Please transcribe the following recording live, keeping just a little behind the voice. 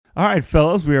All right,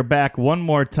 fellas, we are back one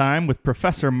more time with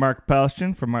Professor Mark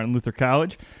Palestian from Martin Luther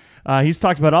College. He's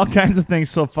talked about all kinds of things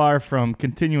so far, from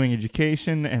continuing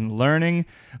education and learning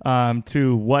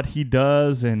to what he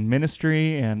does in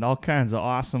ministry and all kinds of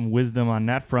awesome wisdom on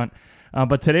that front.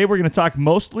 But today we're going to talk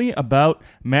mostly about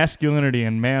masculinity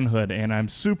and manhood, and I'm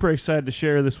super excited to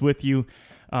share this with you.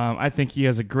 I think he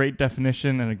has a great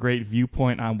definition and a great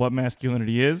viewpoint on what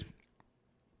masculinity is,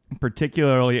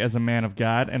 particularly as a man of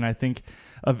God, and I think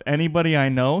of anybody I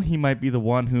know, he might be the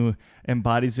one who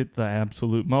embodies it the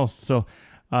absolute most. So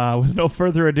with no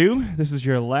further ado, this is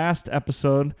your last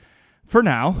episode for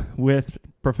now with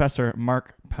Professor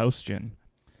Mark Palestian.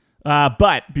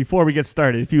 But before we get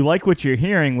started, if you like what you're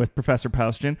hearing with Professor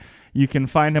Palestian, you can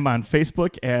find him on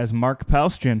Facebook as Mark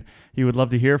Palestian. He would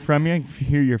love to hear from you,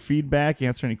 hear your feedback,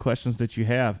 answer any questions that you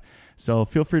have. So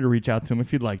feel free to reach out to him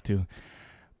if you'd like to.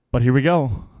 But here we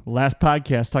go. Last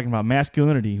podcast talking about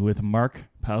masculinity with Mark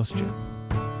Palestian.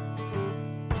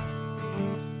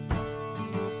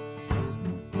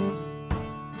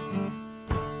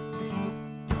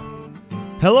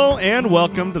 Hello and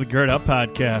welcome to the Gird Up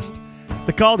Podcast.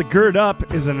 The call to gird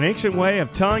up is an ancient way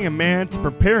of telling a man to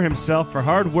prepare himself for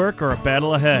hard work or a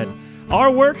battle ahead.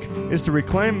 Our work is to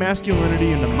reclaim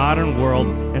masculinity in the modern world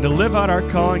and to live out our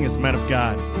calling as men of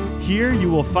God. Here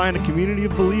you will find a community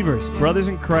of believers, brothers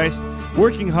in Christ,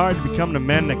 working hard to become the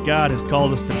men that God has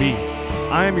called us to be.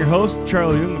 I am your host,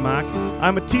 Charlie Jungemak.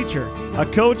 I'm a teacher, a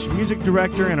coach, music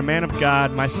director, and a man of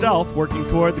God, myself working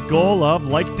toward the goal of,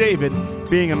 like David,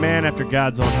 being a man after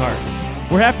God's own heart.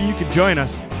 We're happy you could join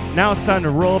us. Now it's time to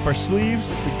roll up our sleeves,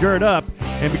 to gird up,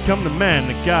 and become the men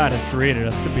that God has created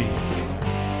us to be.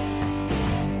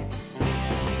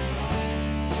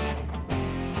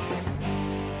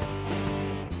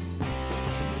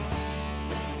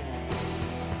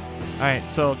 All right,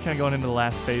 so kind of going into the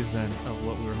last phase then of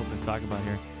what we were hoping to talk about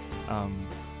here.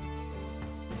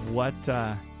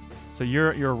 So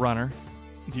you're a runner.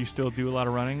 Do you still do a lot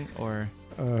of running, or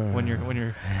when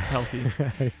you're healthy?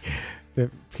 The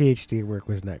PhD work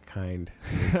was not kind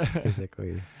to me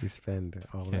physically. You spend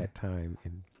all that time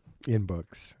in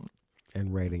books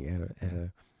and writing at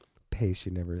a pace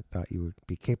you never thought you would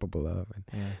be capable of.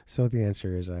 And so the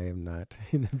answer is I am not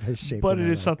in the best shape. But it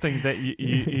is something that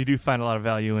you do find a lot of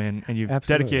value in, and you've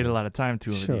dedicated a lot of time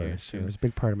to over the years. Sure. It's a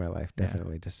big part of my life,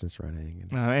 definitely, distance running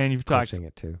and you've talked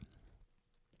it too.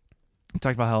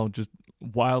 Talked about how just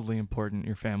wildly important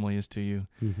your family is to you,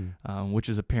 which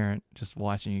is apparent just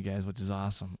watching you guys, which is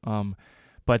awesome.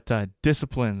 But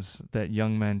disciplines that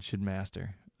young men should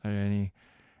master. Are there any?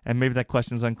 And maybe that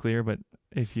question's unclear, but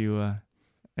if you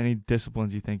any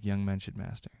disciplines you think young men should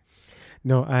master?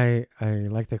 No, I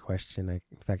like the question. In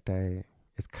fact,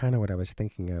 it's kind of what I was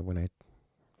thinking of when I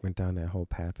went down that whole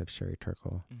path of Sherry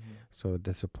Turkle. So the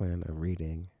discipline of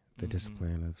reading, the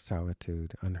discipline of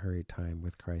solitude, unhurried time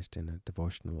with Christ in a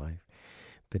devotional life,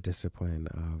 the discipline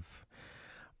of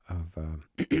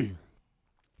the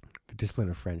discipline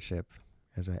of friendship,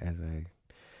 as I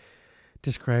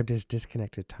described as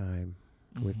disconnected time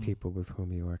with people with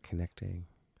whom you are connecting.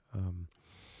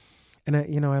 And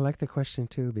I like the question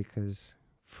too, because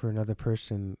for another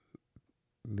person,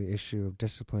 the issue of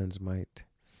disciplines might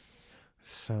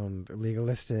sound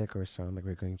legalistic or sound like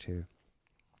we're going to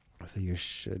say you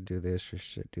should do this or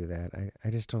should do that. I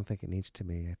just don't think it needs to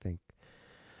be. I think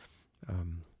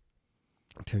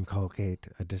to inculcate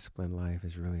a disciplined life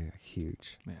is really a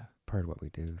huge part of what we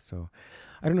do. So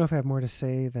I don't know if I have more to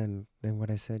say than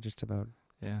what I said just about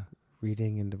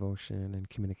reading and devotion and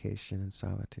communication and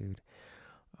solitude.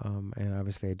 And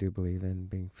obviously I do believe in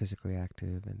being physically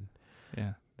active and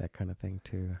that kind of thing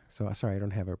too. So sorry, I don't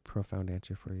have a profound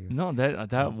answer for you. No,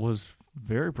 that was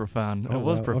very profound. Oh, it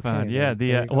was profound.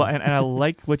 Okay, and I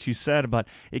like what you said about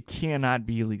it cannot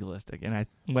be legalistic. And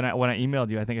when I emailed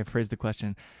you, I think I phrased the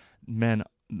question, men,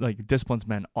 like disciplines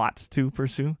men ought to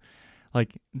pursue.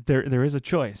 Like there is a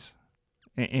choice.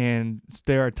 And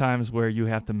there are times where you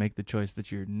have to make the choice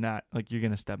that you're not, like you're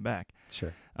going to step back.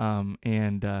 Sure.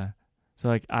 So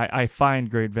like I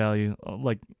find great value,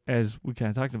 like as we kind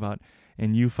of talked about,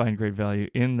 and you find great value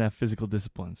in the physical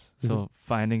disciplines. So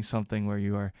finding something where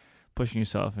you are pushing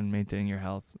yourself and maintaining your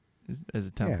health as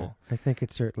a temple. Yeah, I think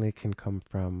it certainly can come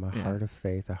from a heart of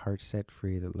faith, a heart set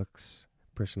free that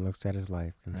person looks at his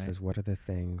life and says, what are the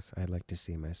things I'd like to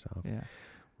see myself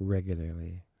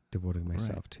regularly devoting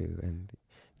myself to? And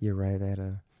you arrive at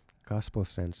a gospel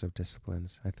sense of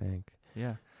disciplines, I think.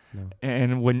 Yeah. No.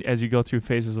 And as you go through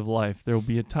phases of life, there will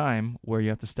be a time where you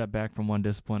have to step back from one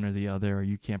discipline or the other, or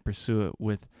you can't pursue it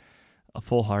with a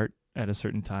full heart at a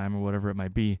certain time or whatever it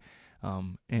might be.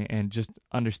 And just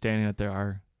understanding that there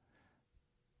are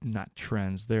not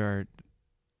trends. There are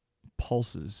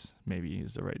pulses, maybe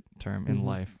is the right term, in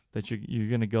life that you're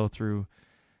going to go through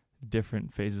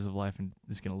different phases of life, and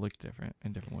it's going to look different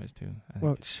in different ways too.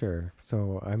 Well, sure.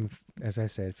 So I'm, as I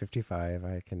said, 55.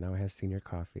 I can now have senior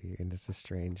coffee, and it's a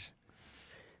strange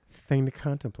thing to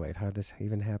contemplate how this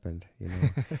even happened, you know.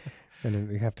 And then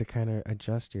you have to kind of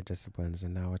adjust your disciplines,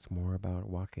 and now it's more about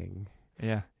walking.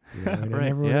 Yeah. You know, and Right, I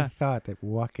never would yeah. have thought that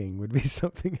walking would be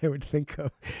something I would think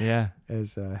of Yeah.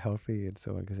 as healthy and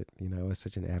so on, because I was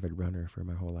such an avid runner for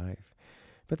my whole life.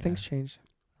 But things change.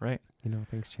 Right. You know,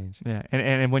 things change. Yeah.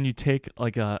 And when you take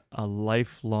like a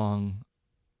lifelong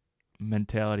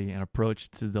mentality and approach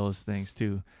to those things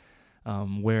too,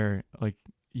 where like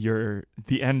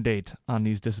the end date on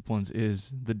these disciplines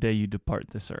is the day you depart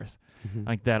this earth.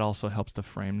 Like that also helps to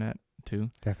frame that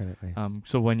too. Definitely.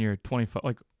 So when you're 25,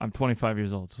 like I'm 25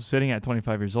 years old, so sitting at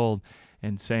 25 years old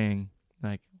and saying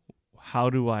like, how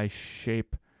do I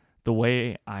shape the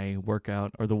way I work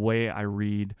out or the way I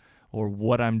read or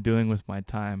what I'm doing with my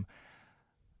time?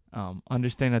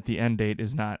 Understand that the end date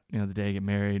is not, the day I get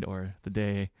married or the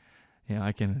day,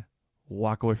 I can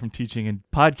walk away from teaching and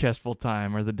podcast full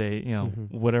time, or the day,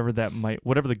 whatever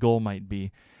the goal might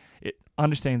be.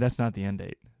 Understanding that's not the end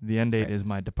date. The end date is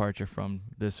my departure from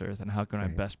this earth, and how can I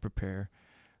best prepare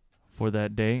for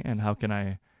that day, and how can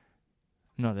I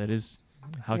best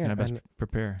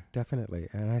prepare? Definitely.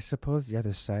 And I suppose the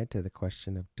other side to the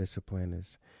question of discipline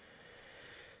is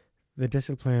the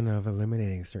discipline of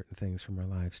eliminating certain things from our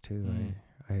lives too.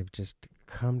 I've just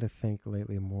come to think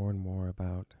lately more and more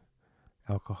about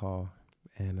alcohol,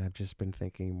 and I've just been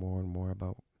thinking more and more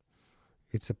about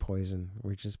it's a poison.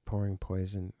 We're just pouring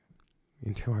poison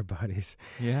into our bodies.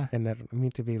 Yeah. And I don't mean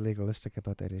to be legalistic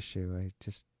about that issue. I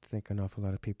just think an awful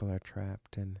lot of people are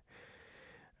trapped, and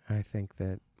I think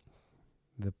that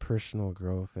the personal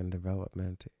growth and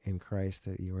development in Christ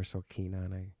that you are so keen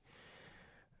on,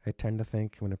 I tend to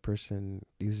think when a person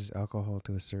uses alcohol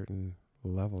to a certain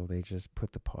level, they just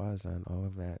put the pause on all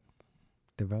of that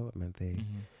development.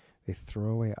 They throw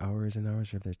away hours and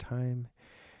hours of their time.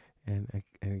 And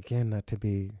again, not to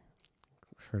be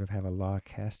sort of have a law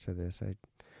cast to this, I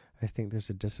think there's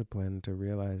a discipline to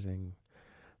realizing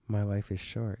my life is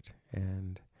short,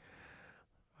 and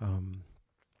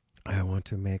I want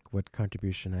to make what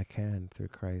contribution I can through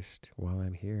Christ while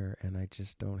I'm here, and I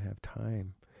just don't have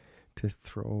time to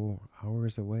throw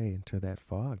hours away into that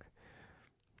fog.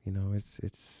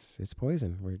 It's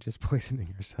poison. We're just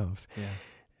poisoning ourselves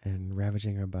and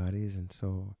ravaging our bodies. And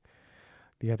so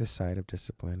the other side of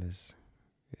discipline is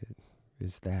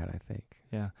that, I think.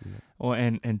 Yeah. Well,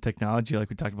 and technology, like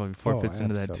we talked about before, fits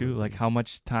into that too. Like how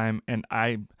much time, and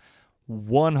I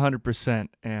 100%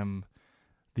 am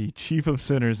the chief of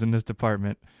sinners in this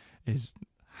department, is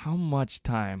how much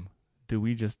time do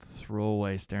we just throw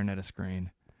away staring at a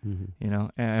screen?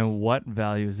 And what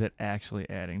value is it actually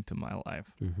adding to my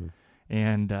life?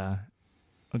 And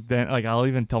then, like, I'll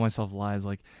even tell myself lies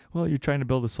like, well, you're trying to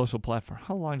build a social platform.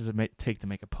 How long does it take to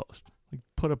make a post? Like,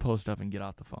 put a post up and get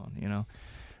off the phone,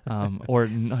 or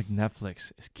like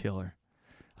Netflix is killer.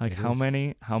 Like, how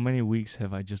many weeks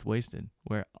have I just wasted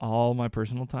where all my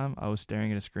personal time I was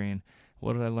staring at a screen?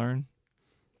 What did I learn?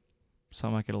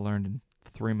 Something I could have learned in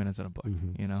 3 minutes in a book,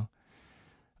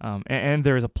 and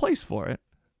there is a place for it.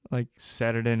 Like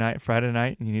Saturday night, Friday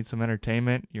night, and you need some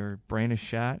entertainment, your brain is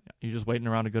shot, you're just waiting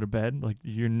around to go to bed, like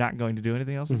you're not going to do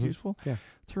anything else that's useful,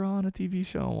 throw on a TV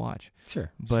show and watch.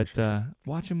 Sure. But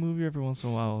watch a movie every once in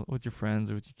a while with your friends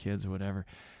or with your kids or whatever.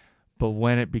 But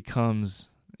when it becomes,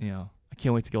 I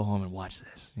can't wait to go home and watch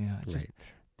this,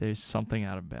 there's something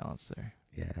out of balance there.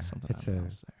 Yeah.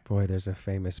 There's a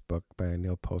famous book by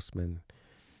Neil Postman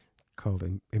called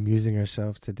Amusing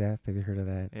Ourselves to Death. Have you heard of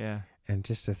that? Yeah. And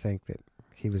just to think that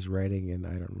he was writing in,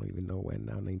 I don't even know when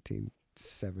now,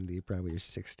 1970 probably, or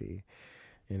 60,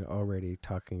 already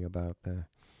talking about the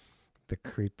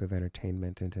creep of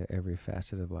entertainment into every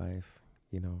facet of life,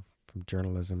 from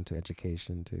journalism to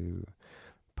education to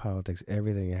politics.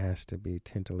 Everything has to be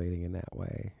tintillating in that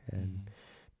way. And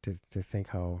to think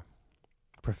how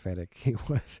prophetic he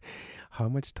was. How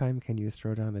much time can you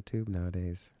throw down the tube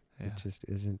nowadays? It just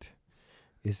isn't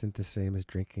the same as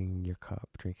drinking your cup,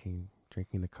 drinking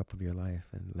the cup of your life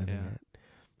and living it.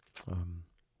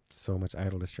 So much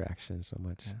idle distraction, so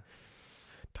much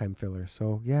time filler.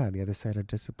 So the other side of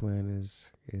discipline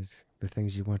is the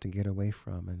things you want to get away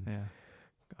from. And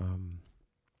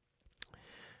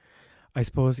I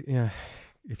suppose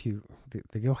if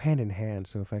they go hand in hand.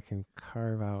 So if I can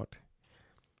carve out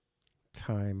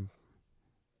time,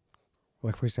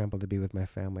 like for example, to be with my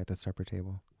family at the supper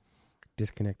table,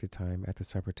 disconnected time at the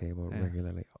supper table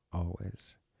regularly,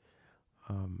 always.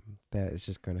 that is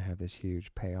just going to have this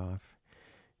huge payoff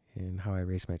in how I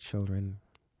raise my children,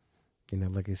 in the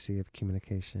legacy of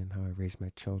communication, how I raise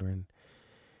my children.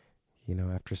 You know,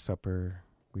 after supper,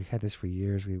 we had this for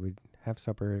years. We would have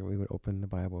supper and we would open the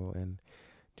Bible and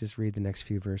just read the next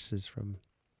few verses from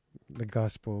the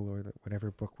gospel or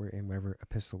whatever book we're in, whatever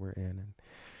epistle we're in. And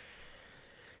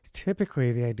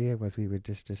typically the idea was we would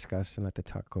just discuss and let the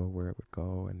talk go where it would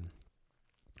go. And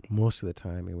most of the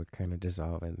time it would kind of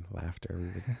dissolve in laughter.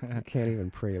 We can't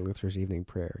even pray Luther's evening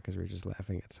prayer because we're just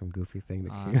laughing at some goofy thing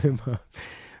that came up.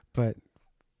 But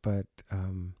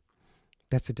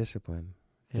that's a discipline,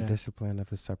 the discipline of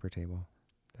the supper table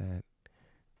that,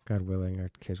 God willing, our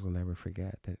kids will never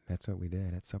forget that's what we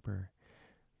did at supper,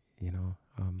 you know.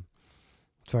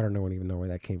 So I don't even know where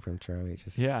that came from, Charlie. I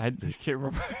just can't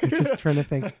remember. Just trying to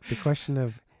think. The question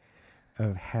of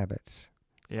habits,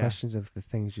 questions of the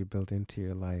things you built into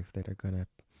your life that are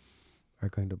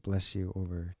going to bless you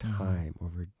over time,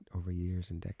 over years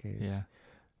and decades. Yeah,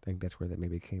 I think that's where that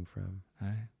maybe came from. All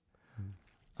right.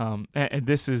 And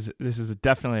this is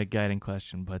definitely a guiding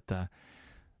question, but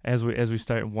as we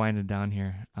start winding down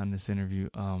here on this interview,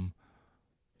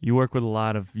 you work with a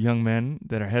lot of young men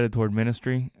that are headed toward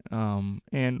ministry,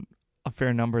 and a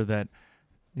fair number that,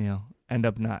 you know, end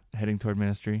up not heading toward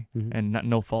ministry, and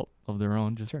no fault of their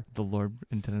own, just the Lord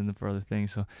intended them for other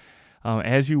things. So,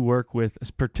 as you work with,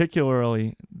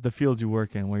 particularly the fields you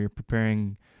work in, where you're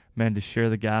preparing men to share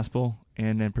the gospel,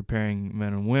 and then preparing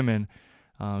men and women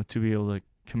to be able to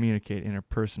communicate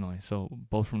interpersonally, so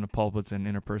both from the pulpits and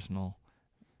interpersonal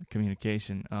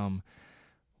communication,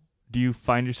 do you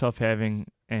find yourself having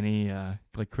any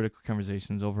like critical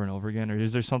conversations over and over again, or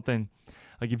is there something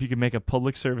like, if you could make a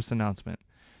public service announcement,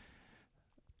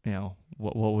 you know,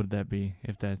 what would that be?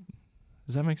 If that,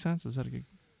 does that make sense? Is that a good?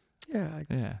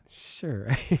 Yeah. Sure.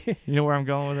 You know where I'm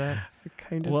going with that?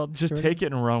 Kind of. Well, just take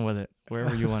it and run with it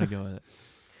wherever you want to go with it.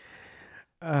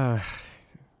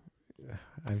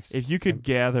 If you could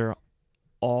gather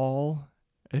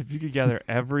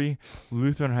every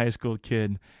Lutheran high school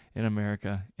kid in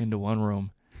America into one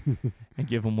room and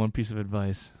give them one piece of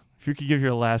advice, if you could give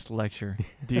your last lecture,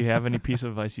 do you have any piece of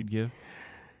advice you'd give?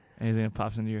 Anything that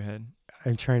pops into your head?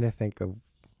 I'm trying to think of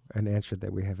an answer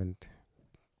that we haven't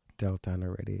dealt on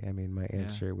already. I mean, my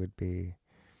answer would be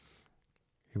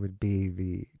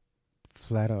the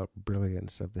flat out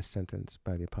brilliance of the sentence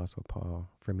by the Apostle Paul,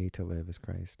 "For me to live is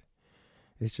Christ."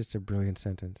 It's just a brilliant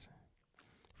sentence.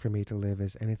 For me to live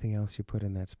is anything else you put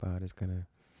in that spot is going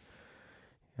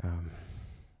to...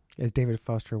 is David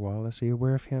Foster Wallace, are you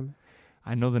aware of him?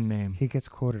 I know the name. He gets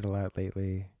quoted a lot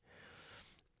lately.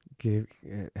 A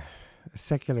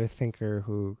secular thinker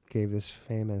who gave this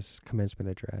famous commencement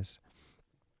address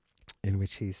in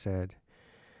which he said,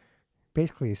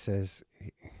 basically he says,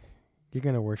 you're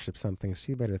going to worship something, so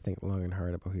you better think long and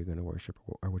hard about who you're going to worship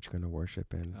or what you're going to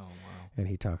worship. And, and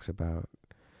he talks about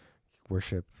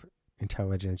worship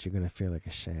intelligence, you're going to feel like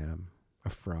a sham, a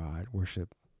fraud.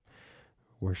 Worship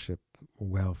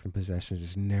wealth and possessions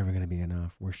is never going to be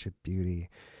enough. Worship beauty,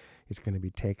 it's going to be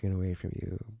taken away from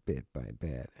you bit by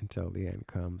bit until the end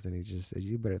comes. And he just says,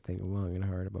 you better think long and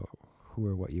hard about who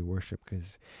or what you worship,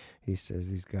 because he says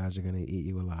these gods are going to eat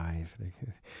you alive.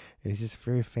 And he's just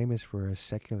very famous for a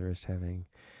secularist having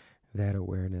that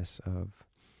awareness of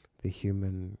the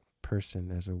human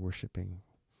person as a worshiping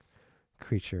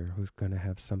creature who's going to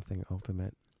have something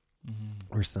ultimate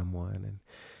or someone. And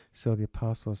so the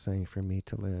apostle is saying, for me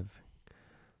to live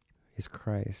is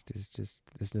Christ. There's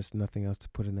just nothing else to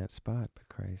put in that spot but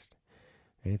Christ.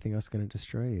 Anything else is going to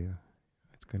destroy you.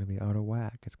 It's going to be out of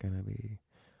whack. It's going to be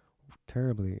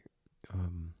terribly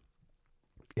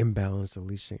imbalanced,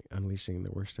 unleashing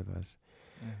the worst of us.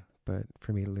 Yeah. But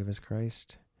for me to live as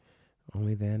Christ,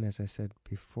 only then, as I said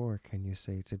before, can you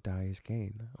say to die is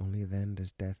gain. Only then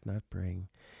does death not bring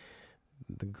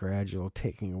the gradual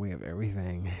taking away of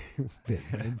everything bit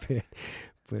by bit,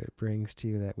 but it brings to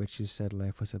you that which you said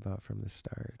life was about from the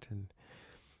start. And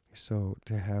so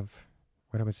to have,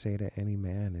 what I would say to any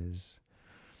man is,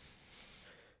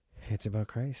 it's about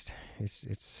Christ.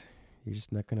 It's you're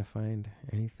just not going to find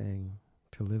anything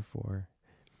to live for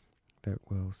that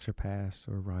will surpass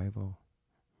or rival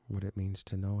what it means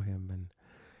to know him.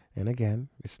 And again,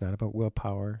 it's not about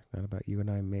willpower, not about you and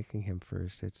I making him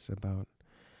first. It's about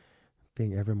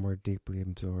being ever more deeply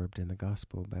absorbed in the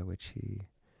gospel by which he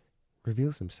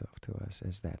reveals himself to us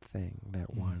as that thing,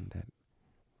 that one,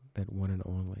 that one and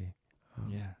only.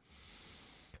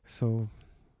 So,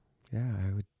 yeah,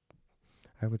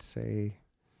 I would say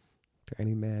to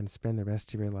any man, spend the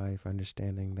rest of your life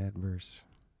understanding that verse.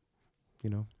 You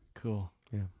know? Cool.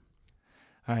 Yeah.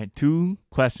 All right, 2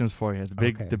 questions for you.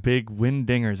 Okay. The big wind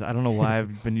dingers. I don't know why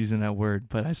I've been using that word,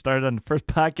 but I started on the first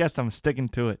podcast. I'm sticking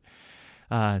to it.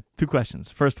 2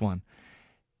 questions. First one: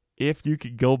 if you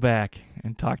could go back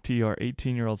and talk to your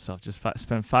 18-year-old self, just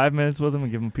spend 5 minutes with him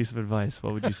and give him a piece of advice,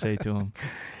 what would you say to him?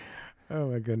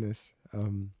 Oh my goodness.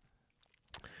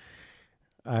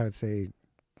 I would say,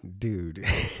 dude.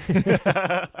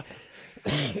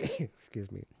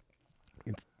 Excuse me.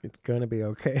 It's gonna be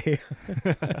okay.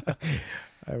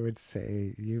 I would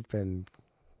say you've been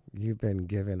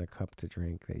given a cup to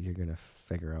drink that you're gonna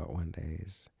figure out one day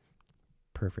is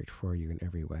perfect for you in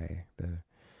every way. The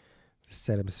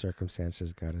set of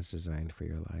circumstances God has designed for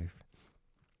your life,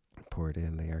 poured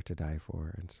in, they are to die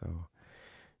for. And so,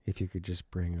 if you could just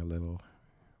bring a little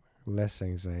less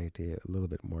anxiety, a little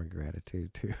bit more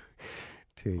gratitude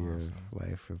to your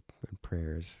life of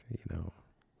prayers,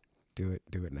 do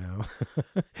it now.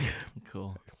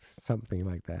 Cool. Something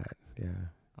like that. Yeah.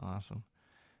 Awesome.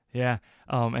 Yeah.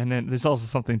 And then there's also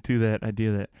something to that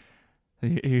idea that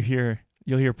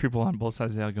you'll hear people on both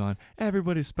sides of the aisle going,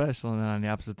 everybody's special. And then on the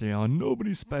opposite, they're going,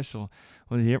 nobody's special.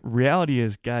 Well, the reality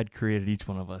is God created each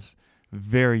one of us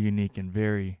very unique and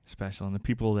very special. And the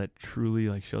people that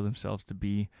truly show themselves to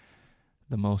be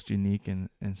the most unique and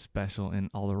special in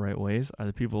all the right ways are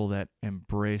the people that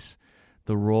embrace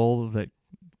the role that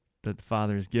the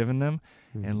Father has given them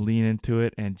and lean into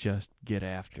it and just get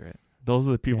after it. Those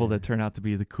are the people that turn out to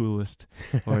be the coolest,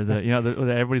 or that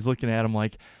everybody's looking at them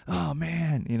like, oh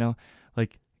man,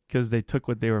 because they took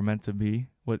what they were meant to be,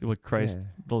 what Christ,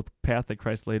 the path that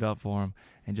Christ laid out for them,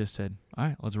 and just said, all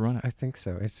right, let's run it. I think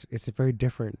so. It's very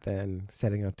different than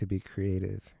setting out to be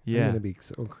creative. Yeah. I'm going to be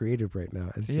so creative right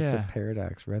now. It's a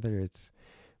paradox. Rather, it's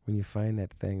when you find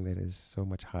that thing that is so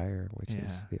much higher, which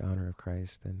is the honor of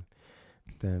Christ,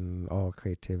 then all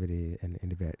creativity and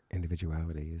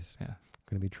individuality is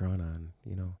going to be drawn on,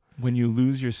 When you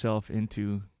lose yourself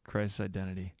into Christ's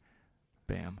identity,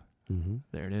 bam,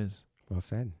 there it is. Well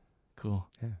said. Cool.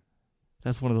 Yeah.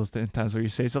 That's one of those times where you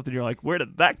say something, you're like, where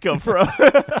did that come from?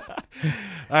 All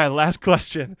right, last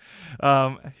question.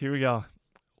 Here we go.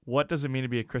 What does it mean to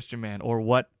be a Christian man, or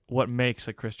what makes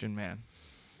a Christian man?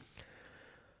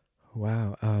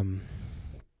 Wow.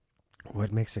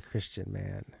 What makes a Christian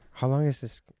man? How long is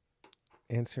this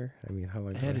answer? I mean, how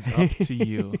long? It is up to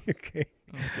you. Okay.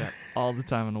 We've got all the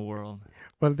time in the world.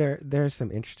 Well, there are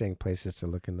some interesting places to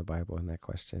look in the Bible in that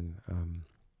question.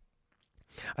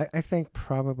 I think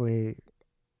probably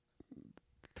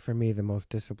for me the most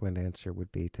disciplined answer would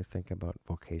be to think about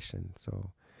vocation.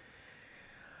 So,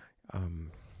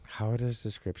 how does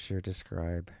the Scripture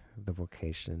describe the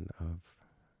vocation of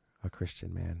a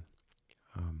Christian man?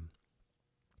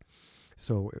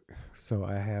 So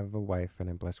I have a wife and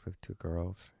I'm blessed with 2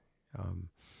 girls.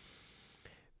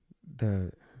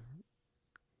 The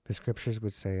Scriptures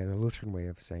would say, and a Lutheran way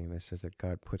of saying this is that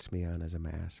God puts me on as a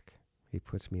mask. He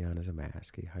puts me on as a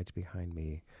mask. He hides behind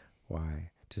me.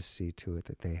 Why? To see to it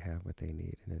that they have what they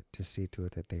need, and to see to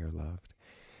it that they are loved.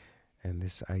 And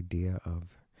this idea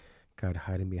of God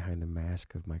hiding behind the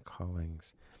mask of my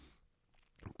callings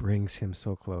brings him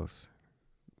so close,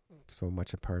 so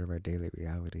much a part of our daily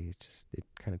reality. It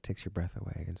kind of takes your breath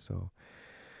away. And so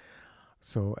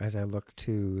as I look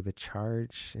to the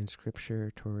charge in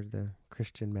Scripture toward the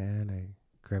Christian man, I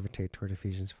gravitate toward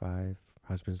Ephesians 5.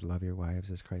 Husbands, love your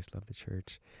wives as Christ loved the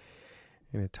church.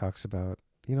 And it talks about,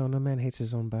 no man hates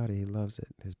his own body. He loves it.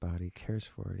 His body cares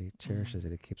for it. He cherishes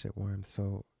it. It keeps it warm.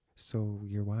 So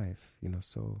your wife,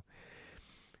 so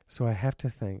I have to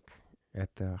think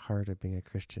at the heart of being a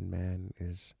Christian man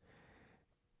is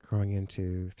growing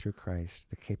into, through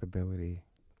Christ, the capability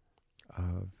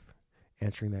of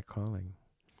answering that calling.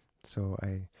 So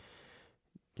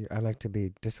I like to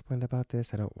be disciplined about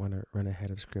this. I don't want to run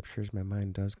ahead of Scriptures. My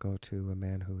mind does go to a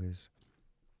man who is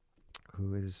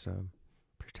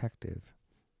protective,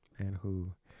 man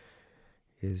who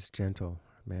is gentle,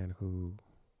 a man who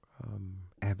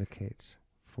advocates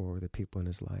for the people in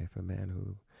his life, a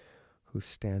man who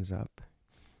stands up.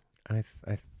 And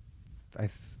I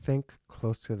think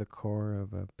close to the core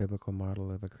of a biblical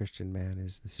model of a Christian man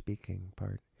is the speaking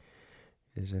part.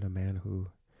 Is it a man who,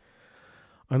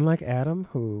 unlike Adam,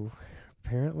 who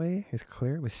apparently is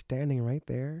clear, was standing right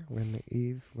there when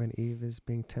Eve is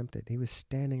being tempted. He was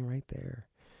standing right there.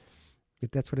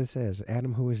 That's what it says.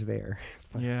 Adam, who was there.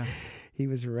 Yeah. He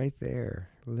was right there,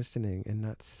 listening and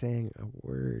not saying a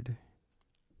word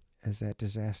as that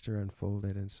disaster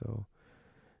unfolded. And so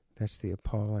that's the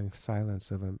appalling silence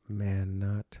of a man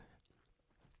not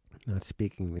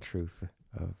speaking the truth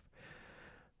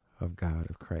of God,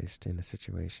 of Christ in a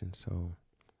situation. So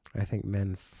I think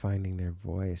men finding their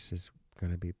voice is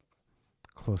going to be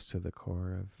close to the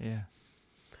core of. Yeah.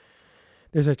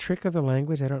 There's a trick of the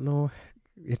language. I don't know.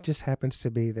 It just happens to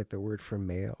be that the word for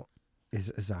male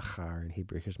is zachar in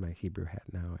Hebrew. Here's my Hebrew hat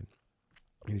now.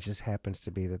 And it just happens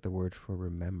to be that the word for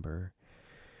remember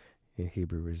in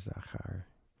Hebrew is zachar.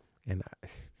 And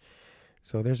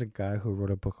so there's a guy who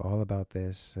wrote a book all about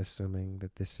this, assuming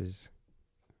that this is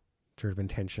sort of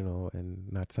intentional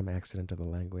and not some accident of the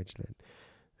language, that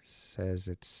says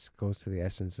it goes to the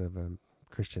essence of a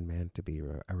Christian man to be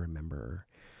a rememberer.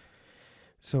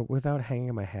 So without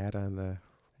hanging my hat on the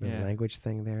language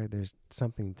thing there's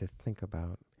something to think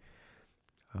about.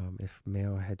 If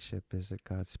male headship is that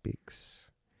God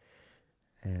speaks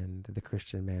and the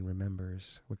Christian man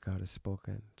remembers what God has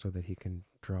spoken so that he can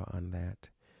draw on that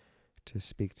to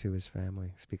speak to his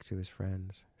family, speak to his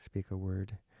friends, speak a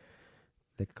word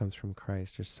that comes from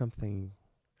Christ. There's something,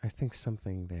 I think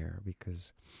something there,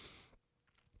 because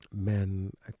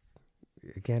men,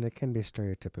 again, it can be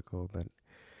stereotypical, but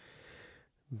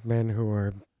men who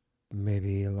are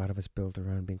maybe a lot of us built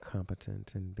around being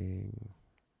competent and being,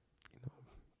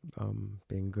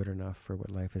 being good enough for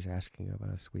what life is asking of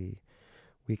us, we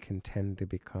can tend to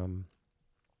become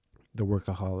the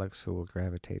workaholics who will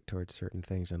gravitate towards certain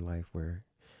things in life where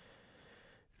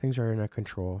things are in our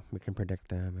control. We can predict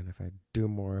them, and if I do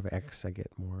more of X, I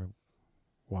get more of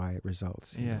Y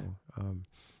results. You know?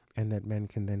 And that men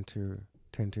can then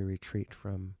tend to retreat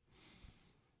from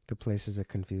the places that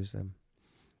confuse them,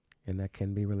 and that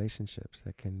can be relationships,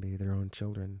 that can be their own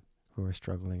children who are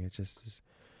struggling. It just is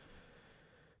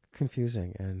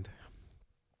confusing, and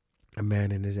a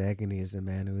man in his agony is the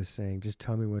man who is saying, "Just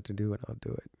tell me what to do, and I'll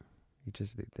do it." He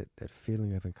just that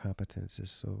feeling of incompetence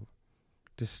is so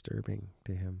disturbing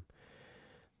to him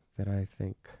that I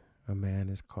think a man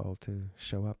is called to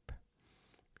show up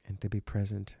and to be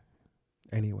present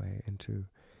anyway, and to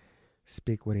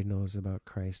speak what he knows about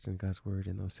Christ and God's word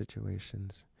in those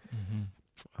situations.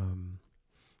 Mm-hmm.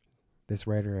 This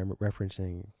writer I'm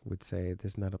referencing would say,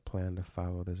 "There's not a plan to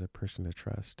follow, there's a person to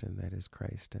trust, and that is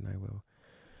Christ. And I will,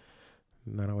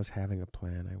 not always having a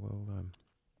plan, I will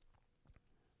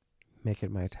make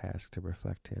it my task to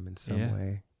reflect him in some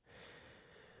way."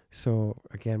 So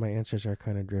again, my answers are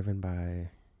kind of driven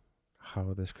by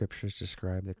how the scriptures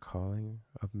describe the calling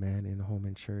of man in home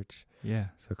and church. Yeah.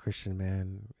 So Christian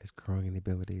man is growing in the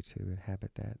ability to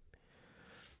inhabit that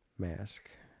mask.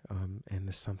 And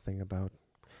there's something about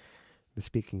the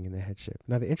speaking and the headship.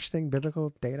 Now, the interesting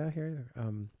biblical data here,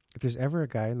 if there's ever a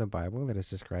guy in the Bible that is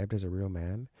described as a real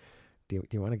man, do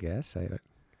you want to guess?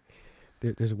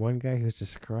 There's one guy who's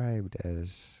described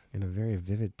as, in a very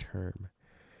vivid term.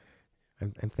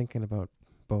 I'm thinking about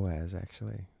Boaz,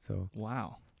 actually. So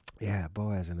wow. Yeah,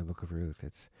 Boaz in the book of Ruth.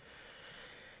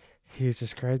 He's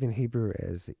described in Hebrew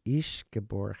as Ish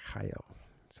Gibor Chayil.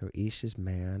 So Ish is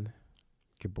man,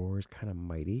 Gibor is kind of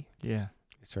mighty. Yeah.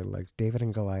 It's sort of like David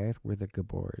and Goliath were the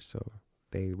Gibors, so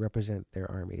they represent their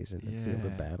armies in the field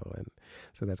of battle, and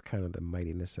so that's kind of the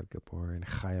mightiness of Gibor. And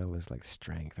Chayil is like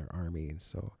strength or army, and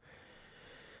so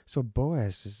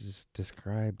Boaz is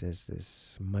described as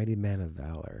this mighty man of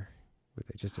valor, with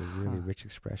just a really rich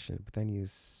expression. But then you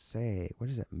say, what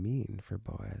does that mean for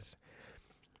Boaz?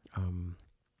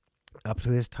 Up to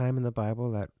his time in the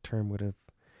Bible, that term would have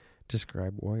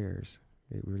described warriors.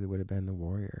 It really would have been the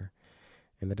warrior.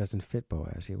 And that doesn't fit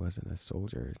Boaz. He wasn't a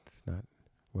soldier. It's not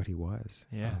what he was.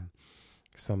 Yeah.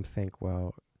 Some think,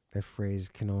 well, that phrase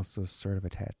can also sort of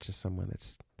attach to someone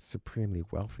that's supremely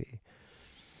wealthy.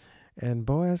 And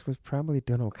Boaz was probably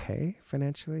done okay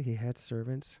financially. He had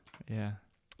servants. Yeah.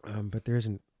 But there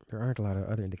aren't a lot of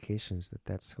other indications that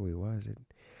that's who he was.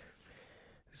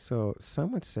 So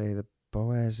some would say that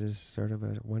Boaz is sort of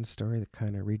one story that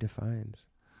kind of redefines.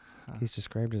 He's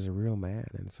described as a real man,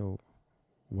 and so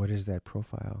what is that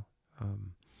profile?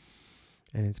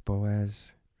 And it's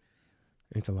Boaz.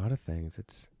 It's a lot of things.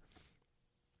 It's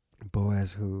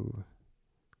Boaz who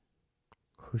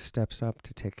steps up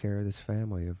to take care of this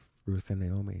family of Ruth and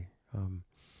Naomi.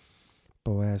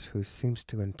 Boaz who seems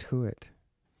to intuit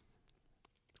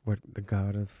what the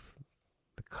God of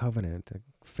the covenant, the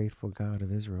faithful God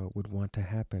of Israel, would want to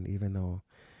happen, even though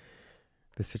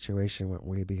the situation went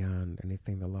way beyond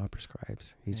anything the law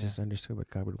prescribes. He just understood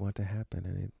what God would want to happen,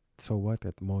 and so what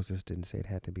that Moses didn't say it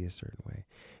had to be a certain way.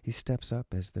 He steps up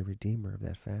as the redeemer of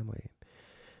that family,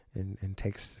 and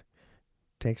takes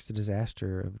the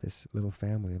disaster of this little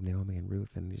family of Naomi and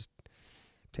Ruth, and just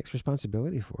takes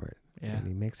responsibility for it. Yeah. And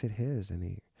he makes it his,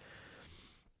 and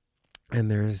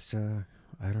there's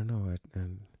I don't know,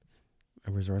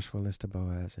 a resourcefulness to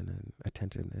Boaz and an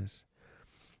attentiveness.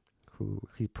 Who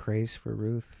he prays for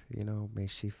Ruth, may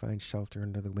she find shelter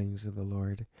under the wings of the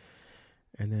Lord.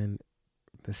 And then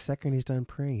the second he's done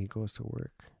praying, he goes to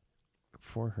work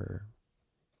for her,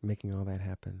 making all that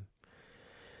happen.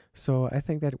 So I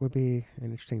think that would be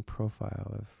an interesting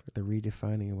profile of the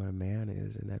redefining of what a man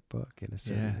is in that book in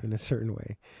a certain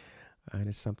way. And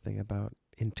it's something about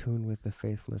in tune with the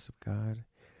faithfulness of God,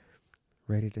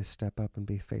 ready to step up and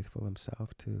be faithful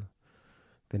himself to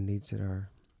the needs that are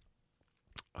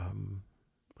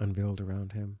unveiled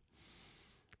around him.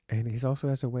 And he also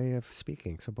has a way of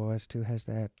speaking. So Boaz too has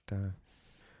that.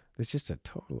 There's just a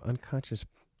total unconscious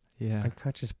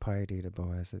piety to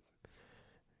Boaz.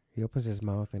 He opens his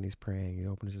mouth and he's praying. He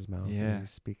opens his mouth and he's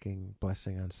speaking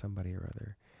blessing on somebody or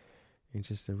other, in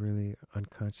just a really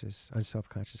unconscious,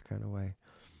 unselfconscious kind of way.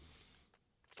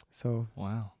 So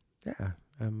wow, yeah,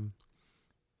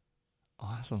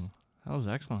 awesome. That was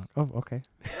excellent. Oh, okay.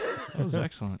 That was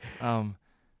excellent.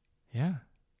 Yeah,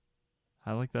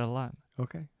 I like that a lot.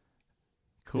 Okay.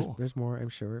 Cool. There's more, I'm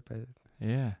sure, but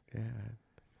yeah.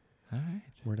 All right.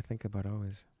 More to think about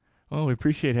always. Well, we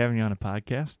appreciate having you on a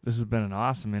podcast. This has been an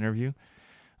awesome interview.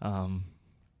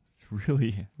 It's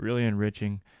really, really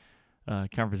enriching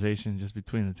conversation just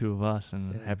between the two of us,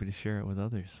 and happy to share it with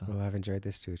others. So. Well, I've enjoyed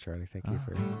this too, Charlie. Thank you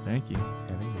for having me.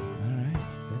 All right.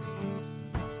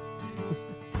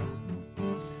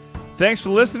 Thanks for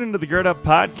listening to the Gird Up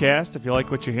Podcast. If you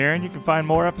like what you're hearing, you can find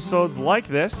more episodes like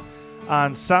this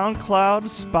on SoundCloud,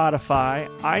 Spotify,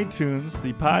 iTunes,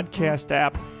 the podcast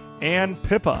app, and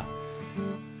Pippa.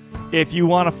 If you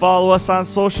want to follow us on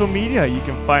social media, you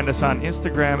can find us on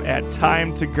Instagram at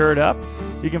Time to Gird Up.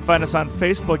 You can find us on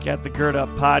Facebook at the Gird Up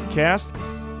Podcast.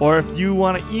 Or if you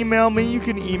want to email me, you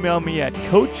can email me at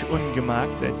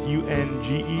coachungemach, that's UNGEMACH,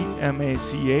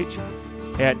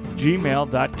 at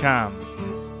gmail.com.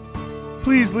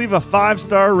 Please leave a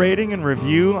 5-star rating and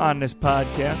review on this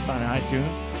podcast on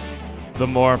iTunes. The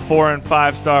more 4- and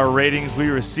 5-star ratings we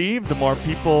receive, the more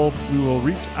people we will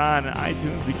reach on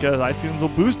iTunes, because iTunes will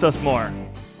boost us more.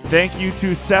 Thank you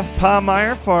to Seth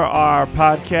Palmeyer for our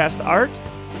podcast art.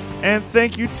 And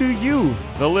thank you to you,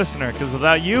 the listener, because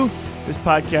without you, this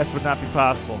podcast would not be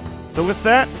possible. So with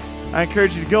that, I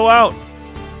encourage you to go out,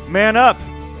 man up,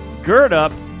 gird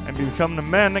up, and become the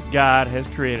men that God has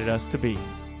created us to be.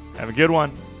 Have a good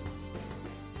one.